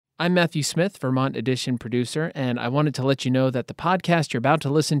I'm Matthew Smith, Vermont Edition producer, and I wanted to let you know that the podcast you're about to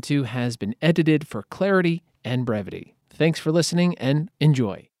listen to has been edited for clarity and brevity. Thanks for listening and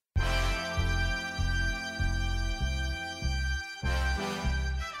enjoy.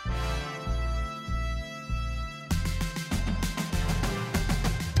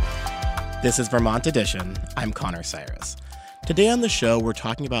 This is Vermont Edition. I'm Connor Cyrus. Today on the show, we're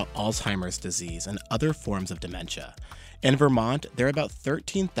talking about Alzheimer's disease and other forms of dementia. In Vermont, there are about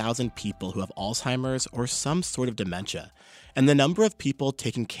 13,000 people who have Alzheimer's or some sort of dementia, and the number of people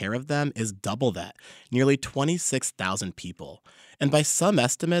taking care of them is double that, nearly 26,000 people. And by some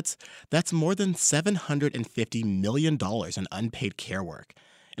estimates, that's more than $750 million in unpaid care work.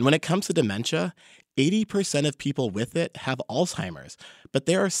 And when it comes to dementia, 80% of people with it have Alzheimer's, but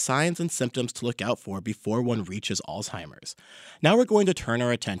there are signs and symptoms to look out for before one reaches Alzheimer's. Now we're going to turn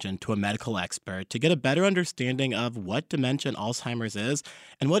our attention to a medical expert to get a better understanding of what dementia and Alzheimer's is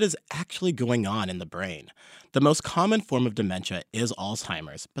and what is actually going on in the brain. The most common form of dementia is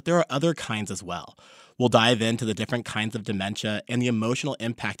Alzheimer's, but there are other kinds as well. We'll dive into the different kinds of dementia and the emotional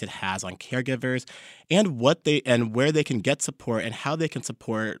impact it has on caregivers and where they can get support and how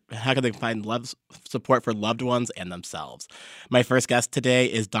can they find support for loved ones and themselves. My first guest today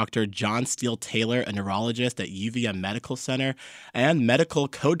is Dr. John Steele Taylor, a neurologist at UVM Medical Center and medical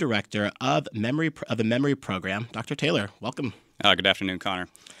co-director of the Memory Program. Dr. Taylor, welcome. Good afternoon, Connor.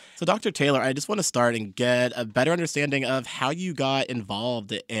 So, Dr. Taylor, I just want to start and get a better understanding of how you got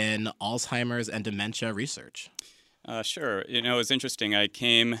involved in Alzheimer's and dementia research. Sure. It's interesting. I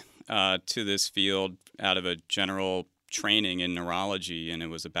came to this field out of a general training in neurology, and it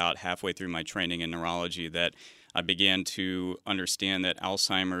was about halfway through my training in neurology that I began to understand that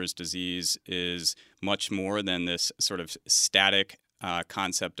Alzheimer's disease is much more than this sort of static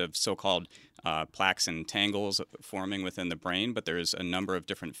concept of so-called plaques and tangles forming within the brain, but there's a number of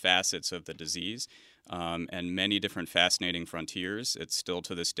different facets of the disease and many different fascinating frontiers. It's still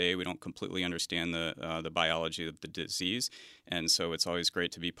to this day we don't completely understand the biology of the disease, and so it's always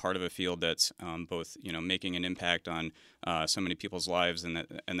great to be part of a field that's both making an impact on so many people's lives and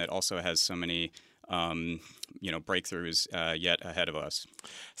that also has so many breakthroughs yet ahead of us.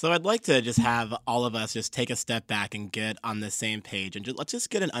 So I'd like to just have all of us just take a step back and get on the same page and let's just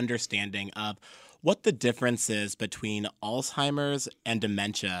get an understanding of what the difference is between Alzheimer's and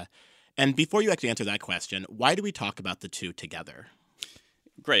dementia. And before you actually answer that question, why do we talk about the two together?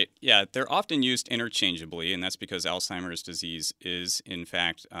 Great. Yeah, they're often used interchangeably, and that's because Alzheimer's disease is, in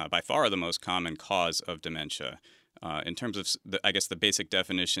fact, by far the most common cause of dementia. In terms of, the basic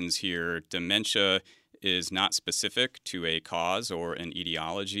definitions here, dementia is not specific to a cause or an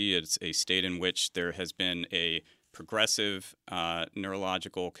etiology. It's a state in which there has been a progressive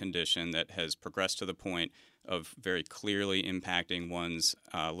neurological condition that has progressed to the point of very clearly impacting one's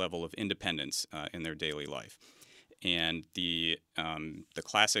level of independence in their daily life. And the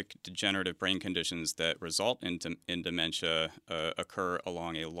classic degenerative brain conditions that result in dementia occur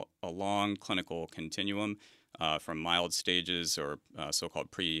along a long clinical continuum. From mild stages or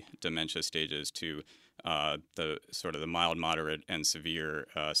so-called pre-dementia stages to the mild, moderate, and severe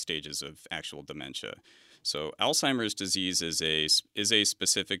stages of actual dementia. So Alzheimer's disease is a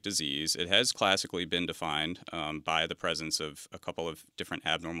specific disease. It has classically been defined by the presence of a couple of different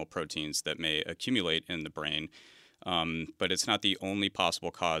abnormal proteins that may accumulate in the brain, but it's not the only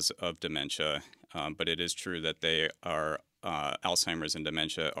possible cause of dementia. But it is true that Alzheimer's and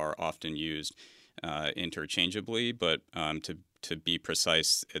dementia are often used interchangeably, but to be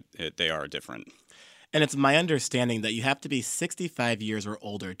precise, they are different. And it's my understanding that you have to be 65 years or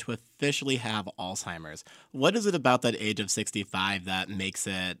older to officially have Alzheimer's. What is it about that age of 65 that makes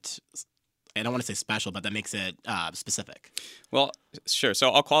it, I don't want to say special, but that makes it specific? Well, sure. So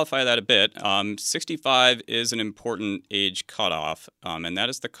I'll qualify that a bit. 65 is an important age cutoff, and that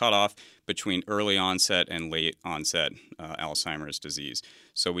is the cutoff between early onset and late onset Alzheimer's disease.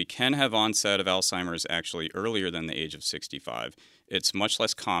 So we can have onset of Alzheimer's actually earlier than the age of 65. It's much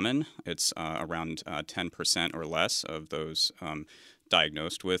less common. It's around 10% or less of those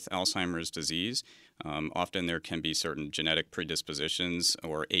diagnosed with Alzheimer's disease. Often there can be certain genetic predispositions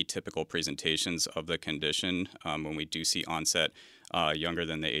or atypical presentations of the condition when we do see onset younger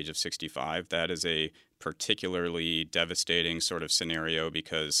than the age of 65. That is a particularly devastating sort of scenario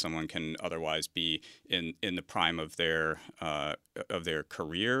because someone can otherwise be in the prime of their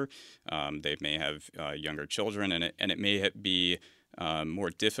career. They may have younger children, and it may be more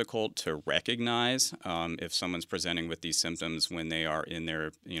difficult to recognize if someone's presenting with these symptoms when they are in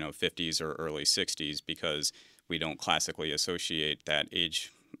their 50s or early 60s, because we don't classically associate that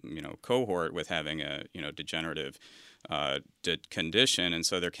age cohort with having a degenerative condition, and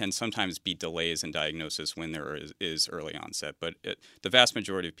so there can sometimes be delays in diagnosis when there is early onset. But the vast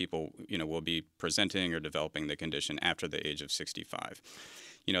majority of people, will be presenting or developing the condition after the age of 65.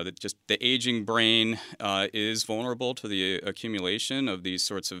 Just the aging brain is vulnerable to the accumulation of these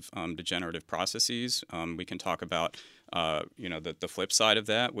sorts of degenerative processes. We can talk about the flip side of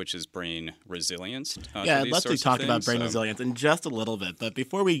that, which is brain resilience. I'd love to talk about brain resilience in just a little bit. But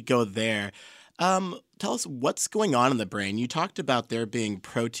before we go there, tell us what's going on in the brain. You talked about there being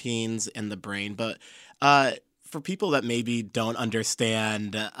proteins in the brain, but for people that maybe don't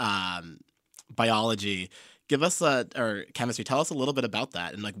understand biology, give us or chemistry, tell us a little bit about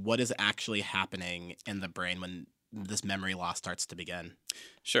that and what is actually happening in the brain when this memory loss starts to begin.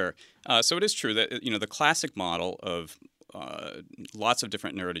 Sure. So it is true that the classic model of lots of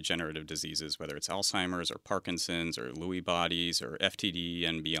different neurodegenerative diseases, whether it's Alzheimer's or Parkinson's or Lewy bodies or FTD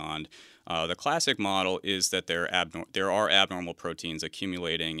and beyond, the classic model is that there are abnormal proteins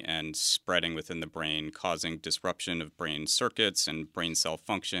accumulating and spreading within the brain, causing disruption of brain circuits and brain cell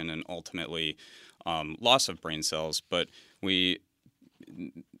function, and ultimately loss of brain cells. But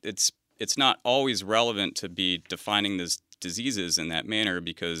it's not always relevant to be defining these diseases in that manner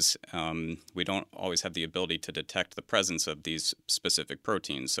because we don't always have the ability to detect the presence of these specific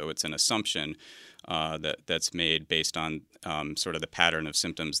proteins. So it's an assumption that's made based on sort of the pattern of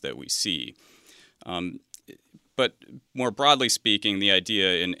symptoms that we see. But more broadly speaking, the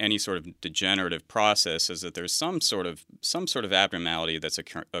idea in any sort of degenerative process is that there's some sort of abnormality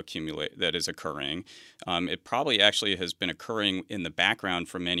that is occurring. It probably actually has been occurring in the background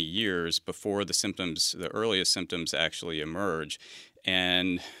for many years before the earliest symptoms actually emerge.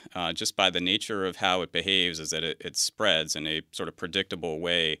 And just by the nature of how it behaves is that it spreads in a sort of predictable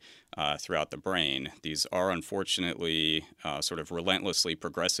way throughout the brain. These are unfortunately sort of relentlessly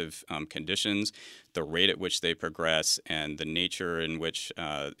progressive conditions. The rate at which they progress and the nature in which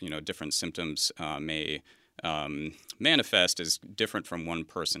different symptoms may manifest is different from one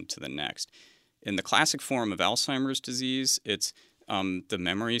person to the next. In the classic form of Alzheimer's disease, it's the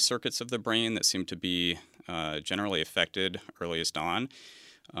memory circuits of the brain that seem to be generally affected earliest on.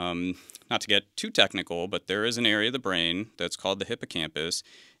 Not to get too technical, but there is an area of the brain that's called the hippocampus.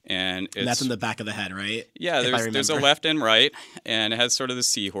 And that's in the back of the head, right? Yeah, there's a left and right, and it has sort of the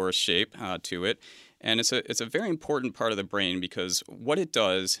seahorse shape to it. And it's a very important part of the brain because what it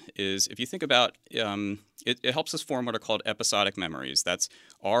does is, if you think about it helps us form what are called episodic memories. That's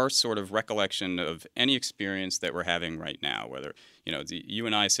our sort of recollection of any experience that we're having right now, whether you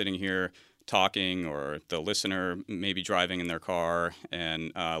and I sitting here talking, or the listener maybe driving in their car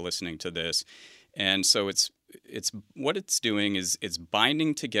and listening to this. And so it's what it's doing is it's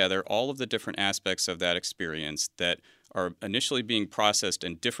binding together all of the different aspects of that experience that are initially being processed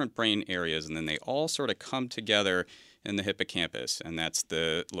in different brain areas, and then they all sort of come together in the hippocampus. And that's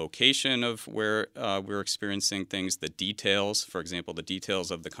the location of where we're experiencing things, the details, for example, the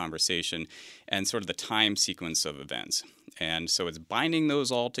details of the conversation, and sort of the time sequence of events. And so it's binding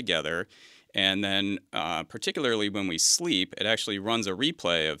those all together. And then particularly when we sleep, it actually runs a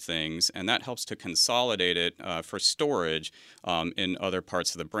replay of things, and that helps to consolidate it for storage in other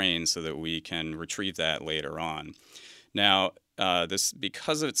parts of the brain so that we can retrieve that later on. Now,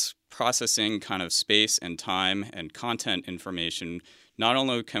 because it's processing kind of space and time and content information, not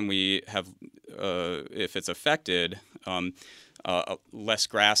only can we have, if it's affected, less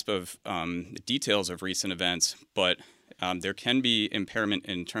grasp of details of recent events, but there can be impairment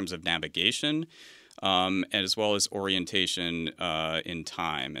in terms of navigation, as well as orientation in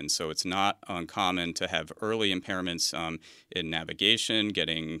time. And so it's not uncommon to have early impairments in navigation,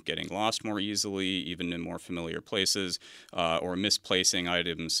 getting lost more easily, even in more familiar places, or misplacing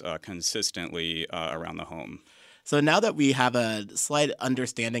items consistently around the home. So now that we have a slight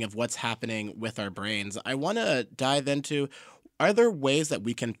understanding of what's happening with our brains, I want to dive into, are there ways that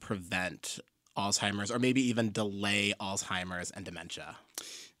we can prevent Alzheimer's or maybe even delay Alzheimer's and dementia?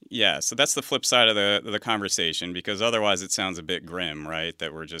 Yeah, so that's the flip side of the conversation, because otherwise it sounds a bit grim, right?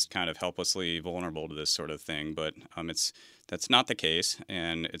 That we're just kind of helplessly vulnerable to this sort of thing. But that's not the case,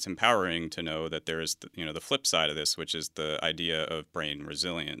 and it's empowering to know that there is the flip side of this, which is the idea of brain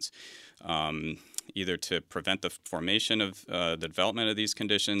resilience, either to prevent the formation of the development of these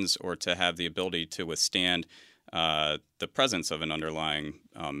conditions, or to have the ability to withstand the presence of an underlying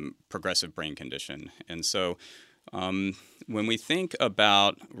progressive brain condition. And so when we think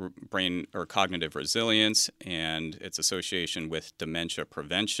about brain or cognitive resilience and its association with dementia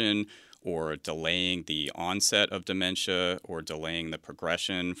prevention, or delaying the onset of dementia, or delaying the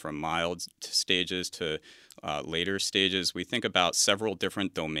progression from mild stages to later stages, we think about several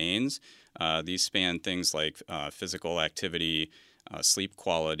different domains. These span things like physical activity, sleep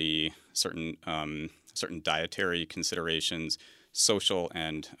quality, certain dietary considerations, social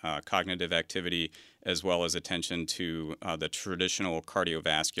and cognitive activity, as well as attention to the traditional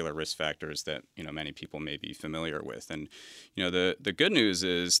cardiovascular risk factors that many people may be familiar with. And the good news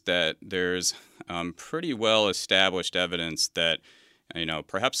is that there's pretty well established evidence that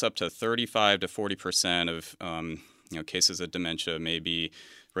perhaps up to 35 to 40% of cases of dementia may be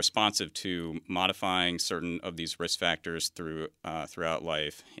responsive to modifying certain of these risk factors throughout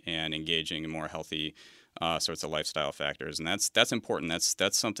life and engaging in more healthy sorts of lifestyle factors, and that's important.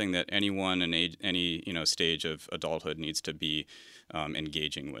 That's something that anyone in any stage of adulthood needs to be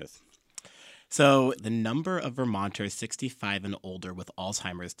engaging with. So the number of Vermonters 65 and older with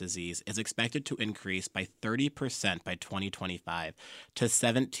Alzheimer's disease is expected to increase by 30% by 2025 to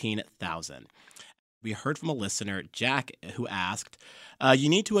 17,000. We heard from a listener, Jack, who asked, you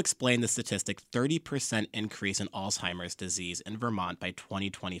need to explain the statistic 30% increase in Alzheimer's disease in Vermont by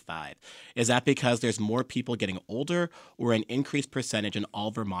 2025. Is that because there's more people getting older or an increased percentage in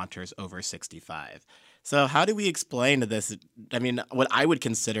all Vermonters over 65? So how do we explain this? I mean, what I would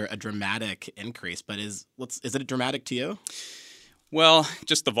consider a dramatic increase, but is it dramatic to you? Well,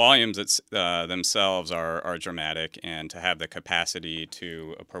 just the volumes themselves are dramatic, and to have the capacity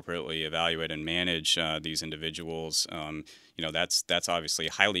to appropriately evaluate and manage these individuals, that's obviously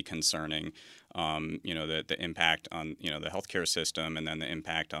highly concerning. The impact on the healthcare system, and then the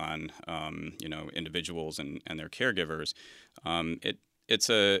impact on individuals and their caregivers. It's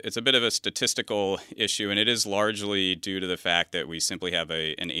a bit of a statistical issue, and it is largely due to the fact that we simply have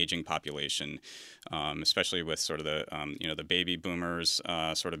an aging population, especially with sort of the baby boomers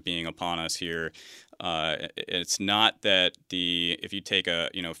sort of being upon us here. It's not that if you take a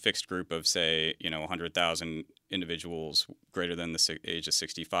fixed group of say 100,000 individuals greater than the age of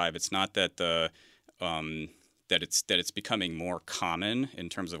 65, it's not that that it's becoming more common in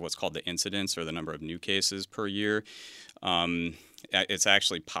terms of what's called the incidence or the number of new cases per year. It's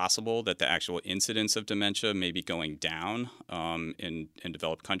actually possible that the actual incidence of dementia may be going down in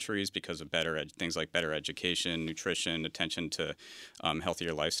developed countries because of things like better education, nutrition, attention to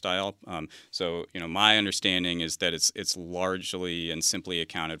healthier lifestyle. So my understanding is that it's largely and simply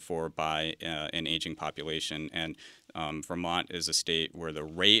accounted for by an aging population, and Vermont is a state where the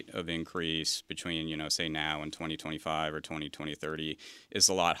rate of increase between say now and 2025 or 2030 is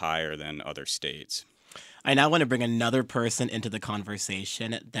a lot higher than other states. I now want to bring another person into the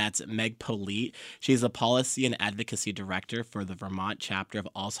conversation. That's Meg Polite. She's a policy and advocacy director for the Vermont chapter of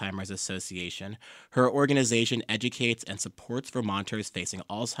Alzheimer's Association. Her organization educates and supports Vermonters facing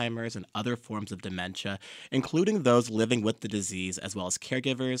Alzheimer's and other forms of dementia, including those living with the disease, as well as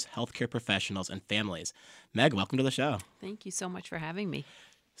caregivers, healthcare professionals, and families. Meg, welcome to the show. Thank you so much for having me.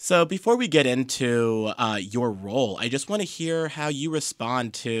 So before we get into your role, I just want to hear how you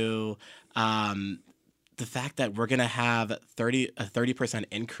respond to the fact that we're going to have a 30%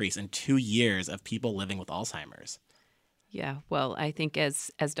 increase in 2 years of people living with Alzheimer's. Yeah, well, I think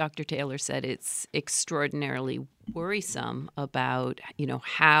as Dr. Taylor said, it's extraordinarily worrisome about,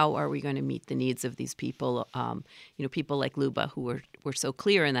 how are we going to meet the needs of these people, people like Luba who were so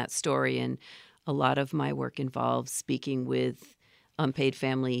clear in that story. And a lot of my work involves speaking with unpaid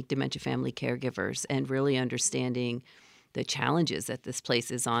dementia family caregivers and really understanding the challenges that this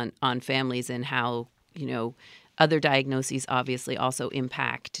places on families and how other diagnoses obviously also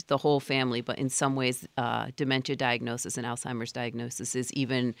impact the whole family, but in some ways, dementia diagnosis and Alzheimer's diagnosis is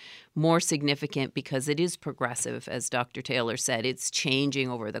even more significant because it is progressive, as Dr. Taylor said. It's changing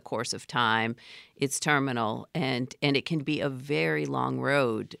over the course of time. It's terminal, and it can be a very long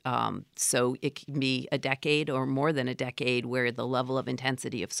road. So it can be a decade or more than a decade where the level of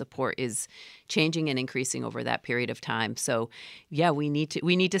intensity of support is changing and increasing over that period of time. So, yeah, we need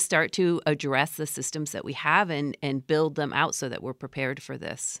to start to address the systems that we have and build them out so that we're prepared for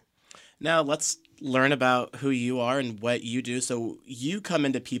this. Now let's learn about who you are and what you do. So you come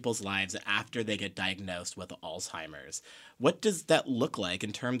into people's lives after they get diagnosed with Alzheimer's. What does that look like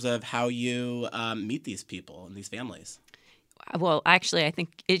in terms of how you meet these people and these families? Well, actually, I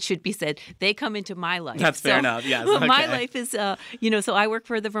think it should be said they come into my life. That's fair enough. Yes. Okay. My life is, so I work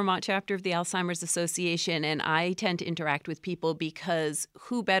for the Vermont chapter of the Alzheimer's Association, and I tend to interact with people because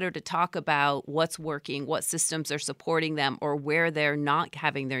who better to talk about what's working, what systems are supporting them, or where they're not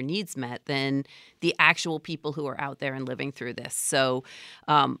having their needs met than the actual people who are out there and living through this. So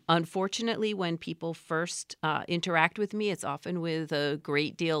unfortunately, when people first interact with me, it's often with a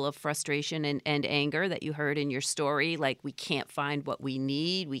great deal of frustration and anger that you heard in your story. Like, we can't can't find what we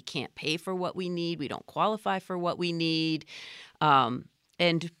need. We can't pay for what we need. We don't qualify for what we need.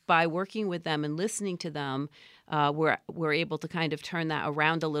 And by working with them and listening to them, we're able to kind of turn that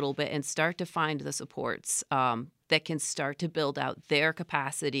around a little bit and start to find the supports that can start to build out their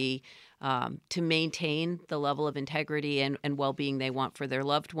capacity to maintain the level of integrity and well-being they want for their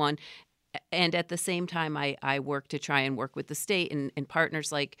loved one. And at the same time, I work to try and work with the state and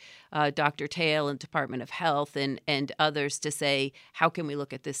partners like Dr. Tail and Department of Health and others to say, how can we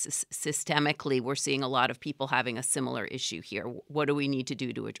look at this systemically? We're seeing a lot of people having a similar issue here. What do we need to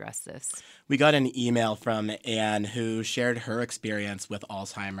do to address this? We got an email from Anne who shared her experience with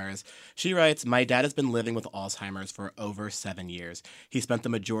Alzheimer's. She writes, "My dad has been living with Alzheimer's for over 7 years. He spent the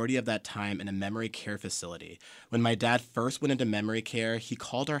majority of that time in a memory care facility. When my dad first went into memory care, he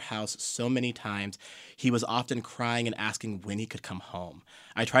called our house so many times. He was often crying and asking when he could come home.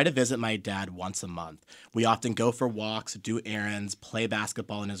 I try to visit my dad once a month. We often go for walks, do errands, play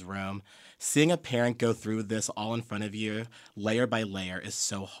basketball in his room. Seeing a parent go through this all in front of you, layer by layer, is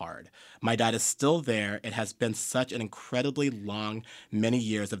so hard. My dad is still there. It has been such an incredibly long, many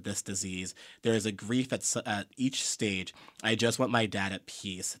years of this disease. There is a grief at each stage. I just want my dad at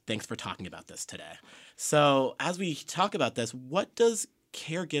peace. Thanks for talking about this today." So as we talk about this, what does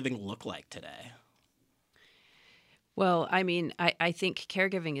caregiving look like today? Well, I mean, I think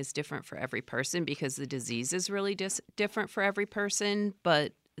caregiving is different for every person because the disease is really different for every person.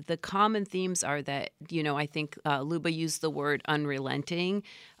 But the common themes are that, I think Luba used the word unrelenting.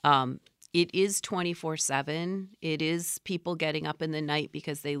 It is 24/7. It is people getting up in the night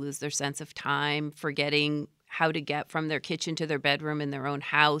because they lose their sense of time, forgetting how to get from their kitchen to their bedroom in their own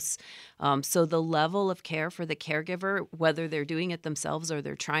house. So the level of care for the caregiver, whether they're doing it themselves or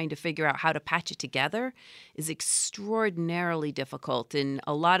they're trying to figure out how to patch it together, is extraordinarily difficult. And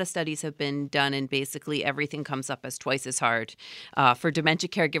a lot of studies have been done, and basically everything comes up as twice as hard for dementia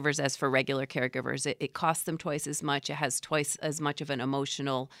caregivers as for regular caregivers. It costs them twice as much. It has twice as much of an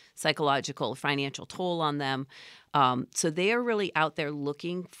emotional, psychological, financial toll on them. So they are really out there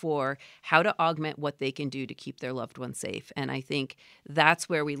looking for how to augment what they can do to keep their loved ones safe. And I think that's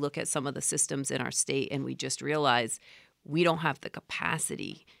where we look at some of the systems in our state and we just realize we don't have the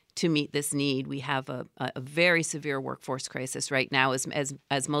capacity to meet this need. We have a very severe workforce crisis right now,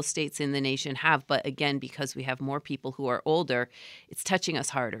 as most states in the nation have. But again, because we have more people who are older, it's touching us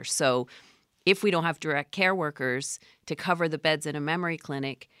harder. So if we don't have direct care workers to cover the beds in a memory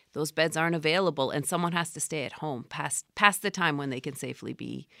clinic, those beds aren't available, and someone has to stay at home past the time when they can safely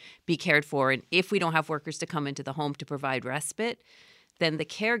be cared for. And if we don't have workers to come into the home to provide respite, then the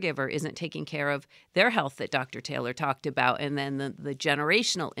caregiver isn't taking care of their health that Dr. Taylor talked about, and then the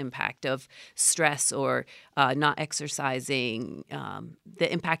generational impact of stress or not exercising,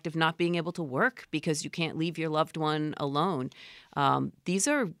 the impact of not being able to work because you can't leave your loved one alone. These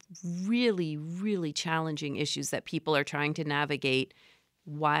are really, really challenging issues that people are trying to navigate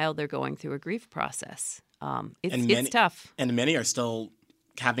while they're going through a grief process. It's tough. And many are still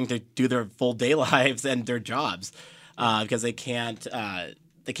having to do their full day lives and their jobs. Because they can't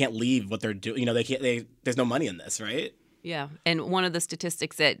leave what they're doing. There's no money in this, right? Yeah, and one of the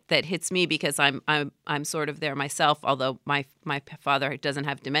statistics that hits me because I'm sort of there myself, although my father doesn't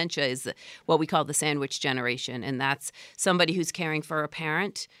have dementia, is what we call the sandwich generation, and that's somebody who's caring for a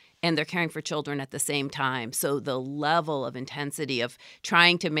parent and they're caring for children at the same time. So the level of intensity of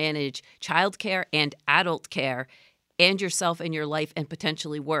trying to manage childcare and adult care and yourself and your life and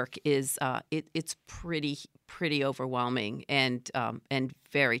potentially work is it's pretty overwhelming and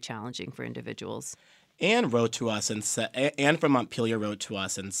very challenging for individuals. Anne wrote to us and said, Anne from Montpelier wrote to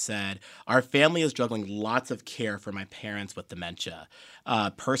us and said, "Our family is juggling lots of care for my parents with dementia,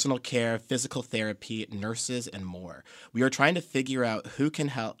 personal care, physical therapy, nurses, and more. We are trying to figure out who can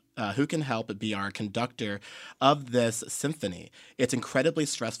help be our conductor of this symphony. It's incredibly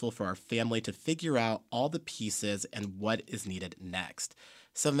stressful for our family to figure out all the pieces and what is needed next."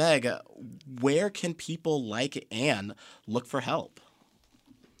 So Meg, where can people like Anne look for help?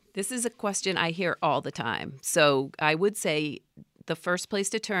 This is a question I hear all the time. So I would say the first place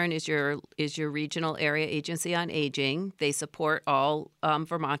to turn is your regional area agency on aging. They support all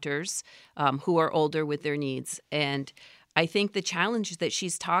Vermonters who are older with their needs. And I think the challenge that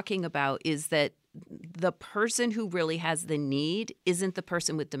she's talking about is that the person who really has the need isn't the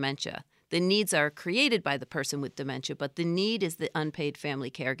person with dementia. The needs are created by the person with dementia, but the need is the unpaid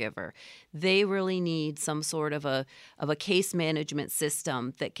family caregiver. They really need some sort of a case management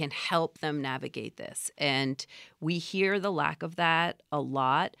system that can help them navigate this. And we hear the lack of that a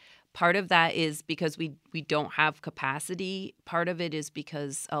lot, Part of that is because we don't have capacity. Part of it is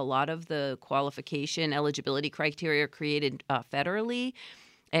because a lot of the qualification eligibility criteria are created federally.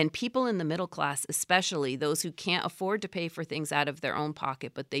 And people in the middle class, especially those who can't afford to pay for things out of their own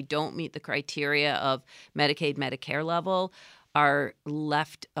pocket, but they don't meet the criteria of Medicaid, Medicare level, are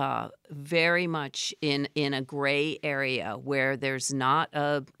left very much in a gray area where there's not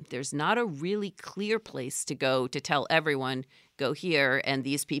a really clear place to go to tell everyone, go here, and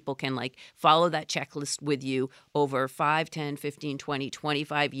these people can like follow that checklist with you over 5, 10, 15, 20,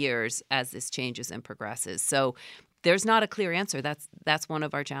 25 years as this changes and progresses. So there's not a clear answer. That's one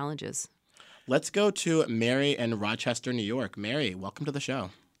of our challenges. Let's go to Mary in Rochester, New York. Mary, welcome to the show.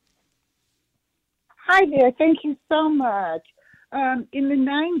 Hi there. Thank you so much. In the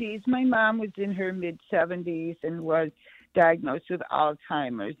 90s, my mom was in her mid-70s and was diagnosed with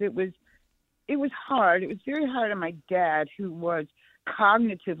Alzheimer's. It was hard. It was very hard on my dad, who was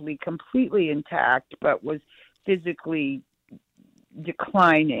cognitively completely intact but was physically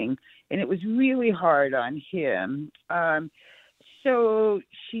declining, and it was really hard on him. So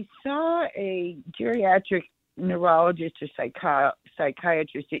she saw a geriatric neurologist or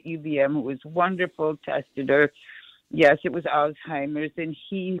psychiatrist at UVM who was wonderful, tested her. Yes, it was Alzheimer's, and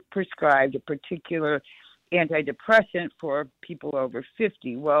he prescribed a particular antidepressant for people over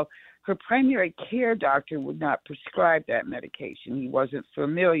 50. Well, her primary care doctor would not prescribe that medication. He wasn't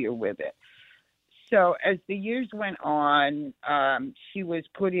familiar with it. So as the years went on, she was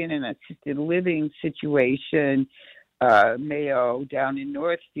put in an assisted living situation, Mayo, down in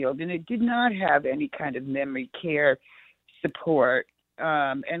Northfield, and it did not have any kind of memory care support.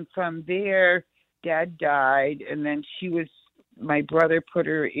 And from there, Dad died, and then my brother put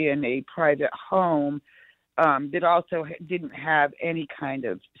her in a private home that also didn't have any kind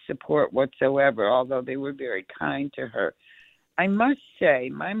of support whatsoever, although they were very kind to her. I must say,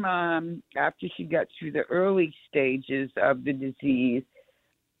 my mom, after she got through the early stages of the disease,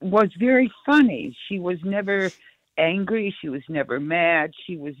 was very funny. She was never angry. She was never mad.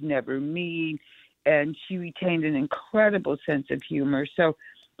 She was never mean. And she retained an incredible sense of humor. So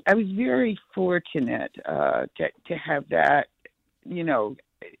I was very fortunate to have that,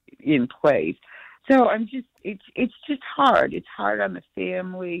 in place. So it's just hard. It's hard on the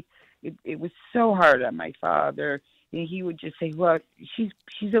family. It was so hard on my father. And he would just say, "Look,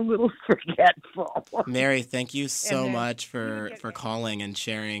 she's a little forgetful." Mary, thank you so much for calling and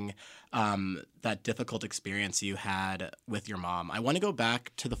sharing that difficult experience you had with your mom. I want to go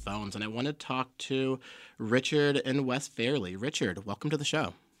back to the phones, and I want to talk to Richard in West Fairleigh. Richard, welcome to the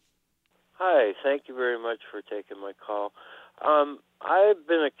show. Hi, thank you very much for taking my call. I've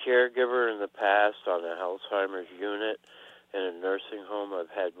been a caregiver in the past on an Alzheimer's unit in a nursing home. I've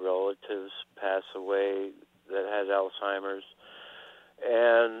had relatives pass away that had Alzheimer's.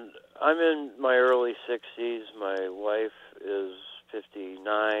 And I'm in my early 60s. My wife is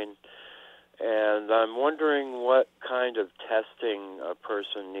 59. And I'm wondering what kind of testing a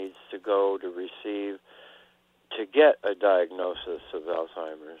person needs to go to receive to get a diagnosis of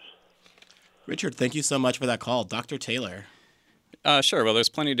Alzheimer's. Richard, thank you so much for that call. Dr. Taylor. Sure. Well, there's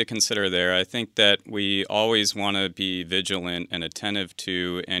plenty to consider there. I think that we always want to be vigilant and attentive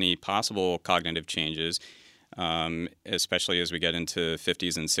to any possible cognitive changes, especially as we get into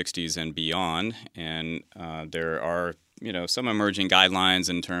 50s and 60s and beyond. And there are, some emerging guidelines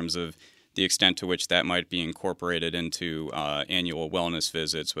in terms of the extent to which that might be incorporated into annual wellness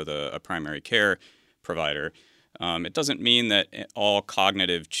visits with a primary care provider. It doesn't mean that all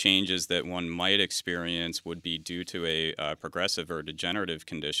cognitive changes that one might experience would be due to a progressive or degenerative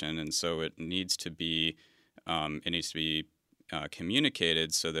condition, and so it needs to be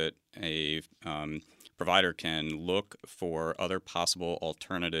communicated so that a provider can look for other possible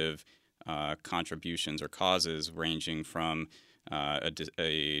alternative contributions or causes, ranging from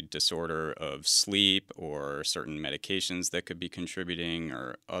a disorder of sleep or certain medications that could be contributing,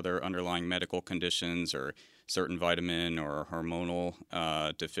 or other underlying medical conditions, or certain vitamin or hormonal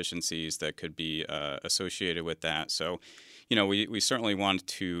deficiencies that could be associated with that. So, we certainly want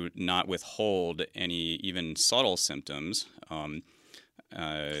to not withhold any even subtle symptoms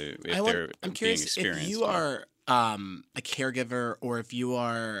if they're I'm being curious experienced. if you are a caregiver, or if you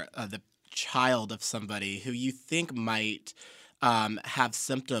are the child of somebody who you think might have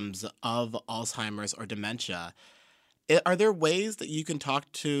symptoms of Alzheimer's or dementia. Are there ways that you can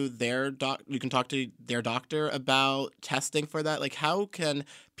talk to their doctor about testing for that? Like, how can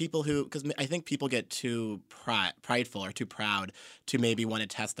people because I think people get too prideful or too proud to maybe want to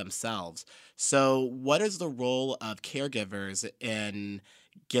test themselves. So what is the role of caregivers in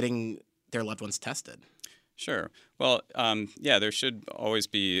getting their loved ones tested? Sure. Well, yeah, there should always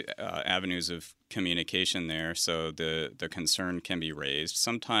be avenues of communication there, so the concern can be raised.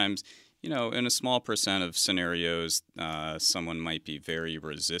 Sometimes, in a small percent of scenarios, someone might be very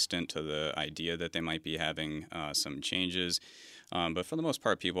resistant to the idea that they might be having some changes. But for the most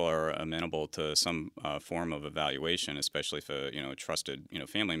part, people are amenable to some form of evaluation, especially if a trusted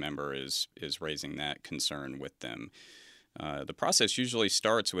family member is raising that concern with them. The process usually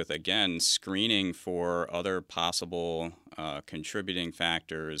starts with, again, screening for other possible contributing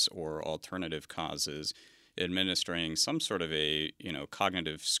factors or alternative causes, administering some sort of a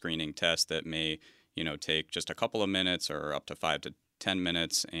cognitive screening test that may take just a couple of minutes or up to 5 to 10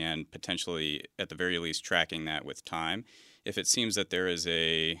 minutes, and potentially at the very least tracking that with time. If it seems that there is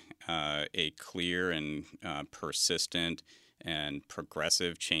a clear and persistent and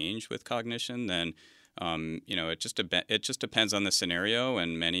progressive change with cognition, then it just depends on the scenario,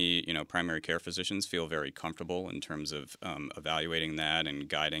 and many primary care physicians feel very comfortable in terms of evaluating that and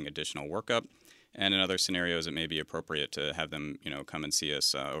guiding additional workup. And in other scenarios, it may be appropriate to have them come and see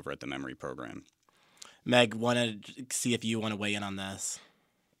us over at the memory program. Meg, wanted to see if you want to weigh in on this.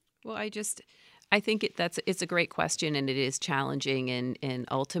 Well, I think it's a great question, and it is challenging, and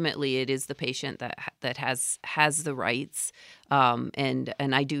ultimately it is the patient that has the rights, and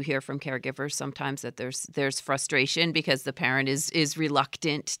I do hear from caregivers sometimes that there's frustration because the parent is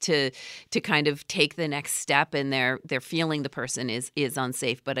reluctant to kind of take the next step, and they're feeling the person is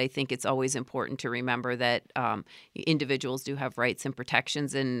unsafe. But I think it's always important to remember that individuals do have rights and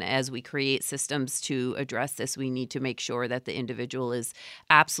protections, and as we create systems to address this, we need to make sure that the individual is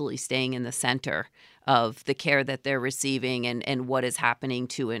absolutely staying in the center of the care that they're receiving and what is happening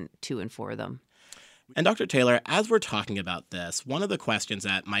to and for them. And Dr. Taylor, as we're talking about this, one of the questions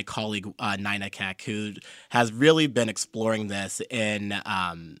that my colleague Nina Keck, who has really been exploring this in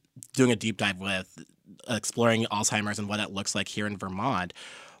doing a deep dive with exploring Alzheimer's and what it looks like here in Vermont,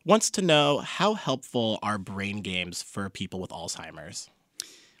 wants to know how helpful are brain games for people with Alzheimer's?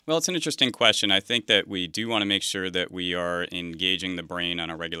 Well, it's an interesting question. I think that we do want to make sure that we are engaging the brain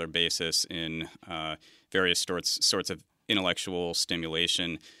on a regular basis in various sorts of intellectual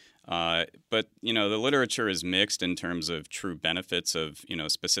stimulation. But, the literature is mixed in terms of true benefits of,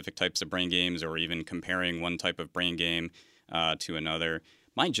 specific types of brain games, or even comparing one type of brain game to another.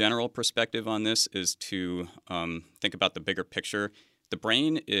 My general perspective on this is to think about the bigger picture. The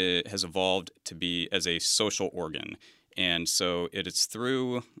brain has evolved to be as a social organ. And so it is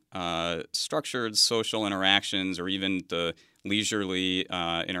through structured social interactions, or even the leisurely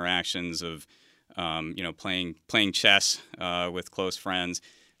interactions of, playing chess with close friends,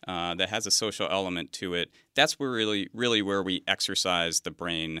 that has a social element to it. That's really where we exercise the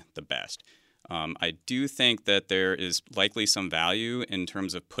brain the best. I do think that there is likely some value in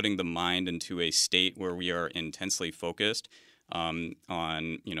terms of putting the mind into a state where we are intensely focused on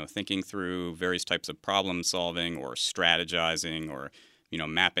thinking through various types of problem solving or strategizing, or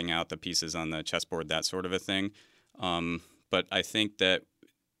mapping out the pieces on the chessboard, that sort of a thing. But I think that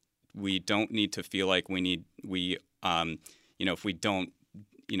we don't need to feel like if we don't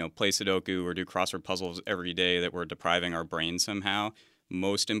play Sudoku or do crossword puzzles every day, that we're depriving our brain somehow.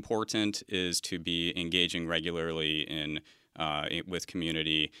 Most important is to be engaging regularly with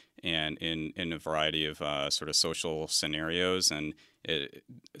community and in a variety of sort of social scenarios. And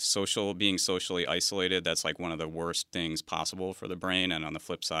being socially isolated, that's like one of the worst things possible for the brain. And on the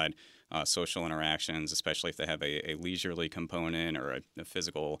flip side, social interactions, especially if they have a leisurely component or a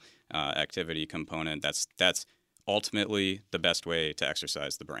physical activity component, that's ultimately the best way to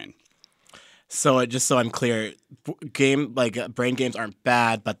exercise the brain. So just so I'm clear, brain games aren't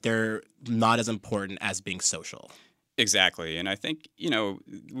bad, but they're not as important as being social. Exactly. And I think,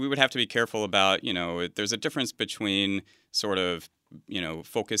 we would have to be careful about, there's a difference between sort of,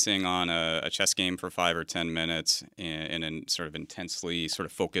 focusing on a chess game for 5 or 10 minutes in a sort of intensely sort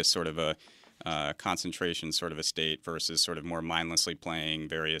of focused sort of a concentration sort of a state, versus sort of more mindlessly playing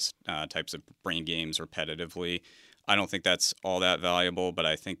various types of brain games repetitively. I don't think that's all that valuable, but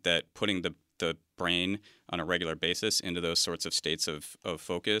I think that putting the brain on a regular basis into those sorts of states of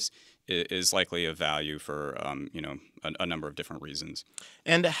focus is likely of value for a number of different reasons.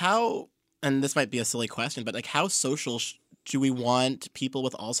 And this might be a silly question, but how social do we want people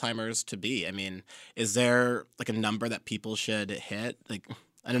with Alzheimer's to be? I mean, is there a number that people should hit?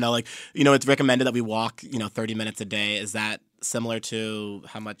 I don't know, it's recommended that we walk 30 minutes a day. Is that similar to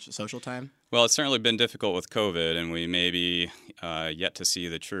how much social time? Well, it's certainly been difficult with COVID, and we may be yet to see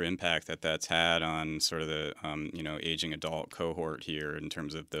the true impact that that's had on sort of the aging adult cohort here in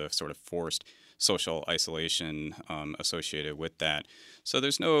terms of the sort of forced social isolation associated with that. So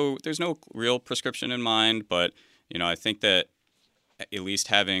there's no real prescription in mind, but I think that at least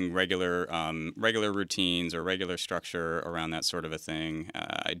having regular routines or regular structure around that sort of a thing,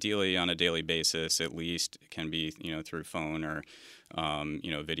 ideally on a daily basis, at least can be through phone or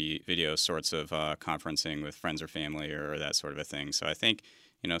video sorts of conferencing with friends or family or that sort of a thing. So I think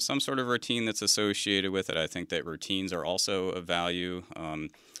some sort of routine that's associated with it. I think that routines are also of value.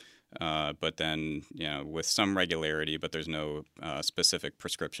 But then, with some regularity, but there's no specific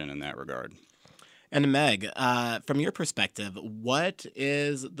prescription in that regard. And Meg, from your perspective, what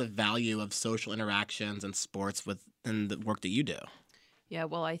is the value of social interactions and sports within the work that you do? Yeah,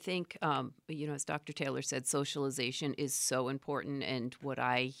 well, I think, as Dr. Taylor said, socialization is so important. And what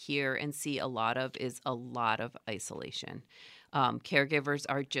I hear and see a lot of is a lot of isolation. Caregivers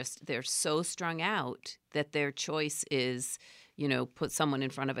they're so strung out that their choice is, put someone in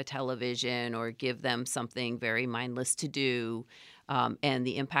front of a television or give them something very mindless to do. And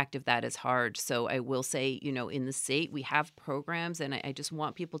the impact of that is hard. So I will say, in the state, we have programs, and I just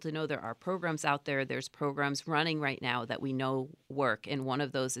want people to know there are programs out there. There's programs running right now that we know work. And one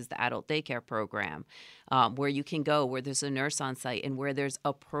of those is the adult daycare program, where you can go, where there's a nurse on site and where there's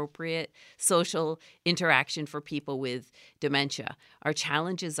appropriate social interaction for people with dementia. Our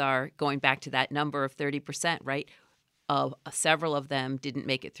challenges are going back to that number of 30%, right? Several of them didn't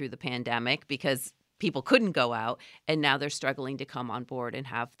make it through the pandemic because people couldn't go out, and now they're struggling to come on board and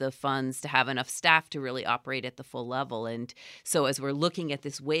have the funds to have enough staff to really operate at the full level. And so as we're looking at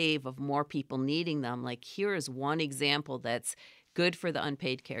this wave of more people needing them, like here is one example that's good for the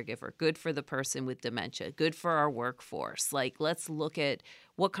unpaid caregiver, good for the person with dementia, good for our workforce. Like, let's look at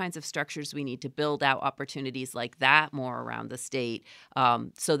what kinds of structures we need to build out opportunities like that more around the state,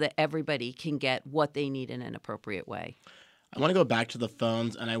 so that everybody can get what they need in an appropriate way. I want to go back to the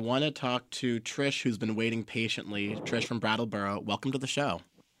phones, and I want to talk to Trish, who's been waiting patiently. Trish from Brattleboro, welcome to the show.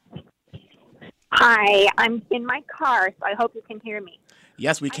 Hi, I'm in my car, so I hope you can hear me.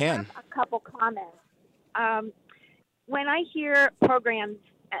 Yes, we can. I have a couple comments. When I hear programs,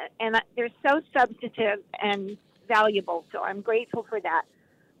 and they're so substantive and valuable, so I'm grateful for that.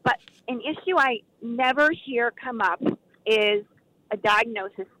 But an issue I never hear come up is a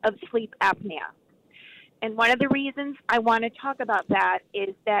diagnosis of sleep apnea. And one of the reasons I want to talk about that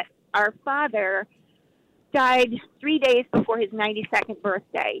is that our father died 3 days before his 92nd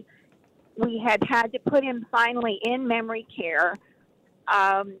birthday. We had to put him finally in memory care,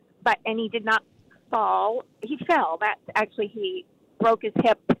 and he did not fall. He fell. He broke his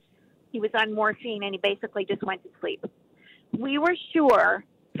hip. He was on morphine, and he basically just went to sleep. We were sure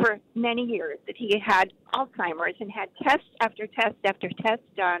for many years that he had Alzheimer's and had test after test after test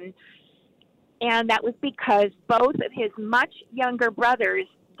done. And that was because both of his much younger brothers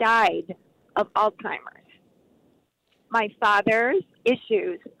died of Alzheimer's. My father's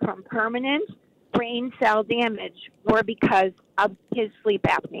issues from permanent brain cell damage were because of his sleep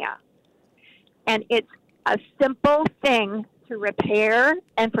apnea. And it's a simple thing to repair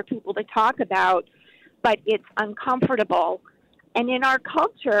and for people to talk about, but it's uncomfortable. And in our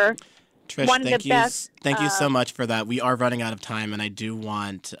culture, Trish, one of the best... Thank you so much for that. We are running out of time, and I do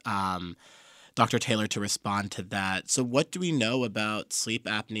want Dr. Taylor to respond to that. So what do we know about sleep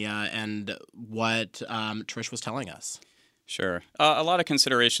apnea and what Trish was telling us? Sure. A lot of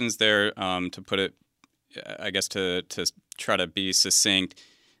considerations there, to put it, I guess, to try to be succinct.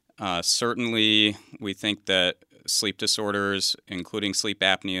 Certainly, we think that sleep disorders, including sleep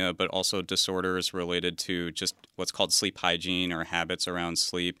apnea, but also disorders related to just what's called sleep hygiene or habits around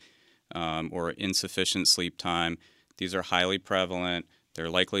sleep, or insufficient sleep time, these are highly prevalent. They're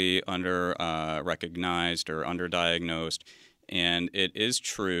likely under-recognized or underdiagnosed. And it is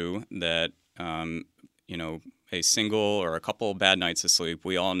true that, a single or a couple bad nights of sleep,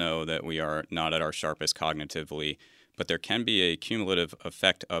 we all know that we are not at our sharpest cognitively, but there can be a cumulative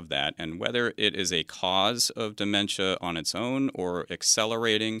effect of that. And whether it is a cause of dementia on its own or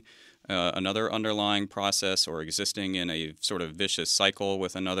accelerating another underlying process or existing in a sort of vicious cycle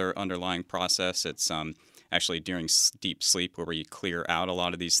with another underlying process, it's actually during deep sleep where we clear out a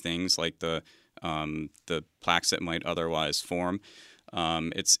lot of these things like the plaques that might otherwise form.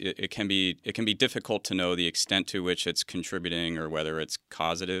 It can be difficult to know the extent to which it's contributing or whether it's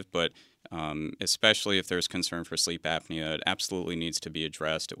causative, but especially if there's concern for sleep apnea, it absolutely needs to be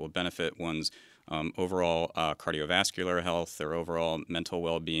addressed. It will benefit one's overall cardiovascular health, their overall mental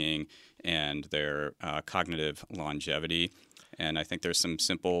well-being, and their cognitive longevity. And I think there's some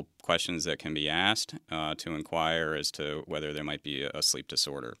simple questions that can be asked to inquire as to whether there might be a sleep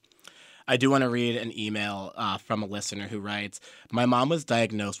disorder. I do want to read an email from a listener who writes, "My mom was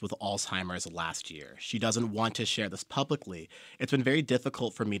diagnosed with Alzheimer's last year. She doesn't want to share this publicly. It's been very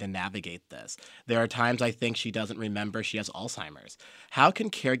difficult for me to navigate this. There are times I think she doesn't remember she has Alzheimer's. How can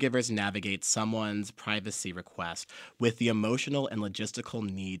caregivers navigate someone's privacy request with the emotional and logistical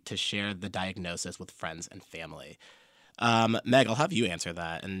need to share the diagnosis with friends and family?" Meg, I'll have you answer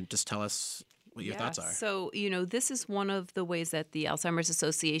that and just tell us what your thoughts are. So, this is one of the ways that the Alzheimer's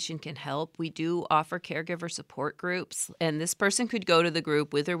Association can help. We do offer caregiver support groups, and this person could go to the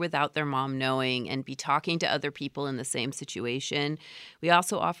group with or without their mom knowing and be talking to other people in the same situation. We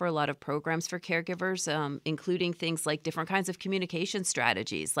also offer a lot of programs for caregivers, including things like different kinds of communication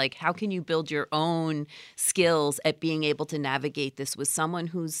strategies, like how can you build your own skills at being able to navigate this with someone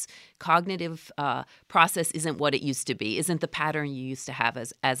whose cognitive process isn't what it used to be, isn't the pattern you used to have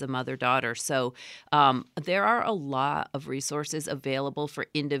as a mother-daughter. So there are a lot of resources available for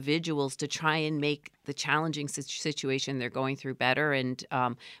individuals to try and make the challenging situation they're going through better. And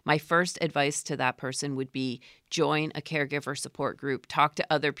my first advice to that person would be join a caregiver support group. Talk to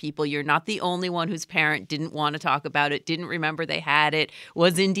other people. You're not the only one whose parent didn't want to talk about it, didn't remember they had it,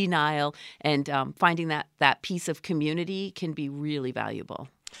 was in denial. And finding that piece of community can be really valuable.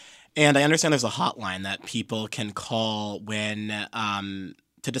 And I understand there's a hotline that people can call when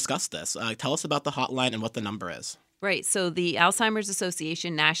to discuss this. Tell us about the hotline and what the number is. Right. So the Alzheimer's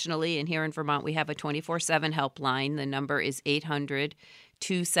Association nationally and here in Vermont, we have a 24/7 helpline. The number is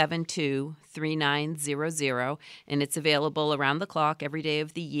 800-272-3900, and it's available around the clock every day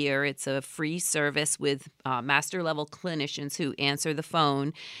of the year. It's a free service with master-level clinicians who answer the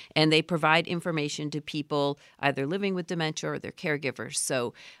phone, and they provide information to people either living with dementia or their caregivers.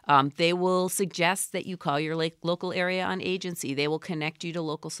 So they will suggest that you call your local area on agency. They will connect you to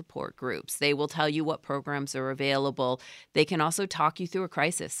local support groups. They will tell you what programs are available. They can also talk you through a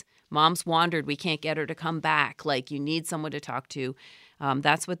crisis. Mom's wandered. We can't get her to come back. Like, you need someone to talk to.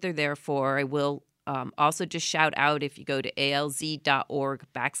 That's what they're there for. I will also just shout out, if you go to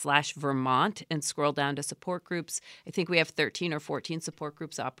alz.org/Vermont and scroll down to support groups, I think we have 13 or 14 support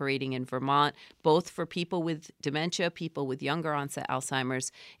groups operating in Vermont, both for people with dementia, people with younger onset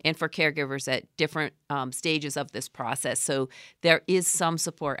Alzheimer's, and for caregivers at different stages of this process. So there is some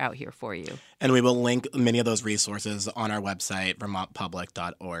support out here for you. And we will link many of those resources on our website,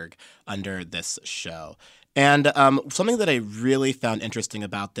 vermontpublic.org, under this show. And something that I really found interesting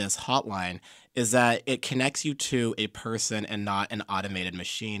about this hotline is that it connects you to a person and not an automated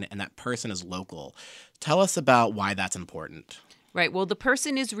machine, and that person is local. Tell us about why that's important. Right. Well, the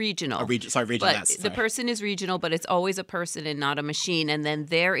person is regional. Regional. The person is regional, but it's always a person and not a machine. And then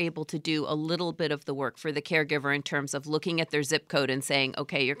they're able to do a little bit of the work for the caregiver in terms of looking at their zip code and saying,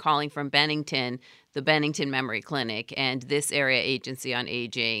 okay, you're calling from Bennington, the Bennington Memory Clinic, and this area agency on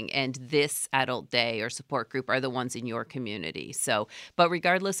aging, and this adult day or support group are the ones in your community. So, but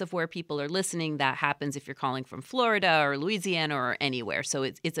regardless of where people are listening, that happens if you're calling from Florida or Louisiana or anywhere. So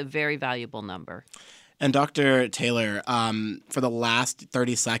it's a very valuable number. And Dr. Taylor, for the last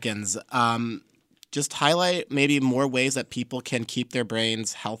 30 seconds, just highlight maybe more ways that people can keep their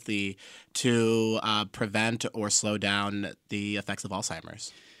brains healthy to prevent or slow down the effects of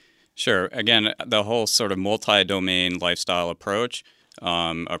Alzheimer's. Sure. Again, the whole sort of multi-domain lifestyle approach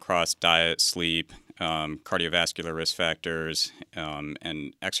across diet, sleep, cardiovascular risk factors,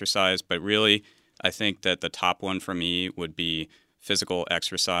 and exercise. But really, I think that the top one for me would be physical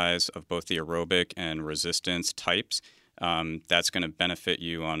exercise of both the aerobic and resistance types. That's going to benefit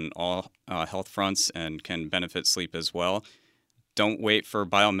you on all health fronts and can benefit sleep as well. Don't wait for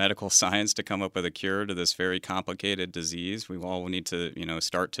biomedical science to come up with a cure to this very complicated disease. We all need to,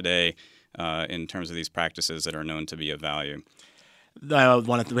 start today in terms of these practices that are known to be of value. We're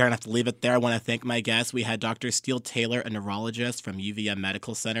going to have to leave it there. I want to thank my guests. We had Dr. Steele Taylor, a neurologist from UVM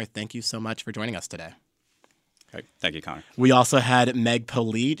Medical Center. Thank you so much for joining us today. Okay. Thank you, Connor. We also had Meg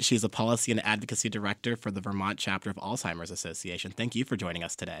Polite. She's a policy and advocacy director for the Vermont chapter of Alzheimer's Association. Thank you for joining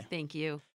us today. Thank you.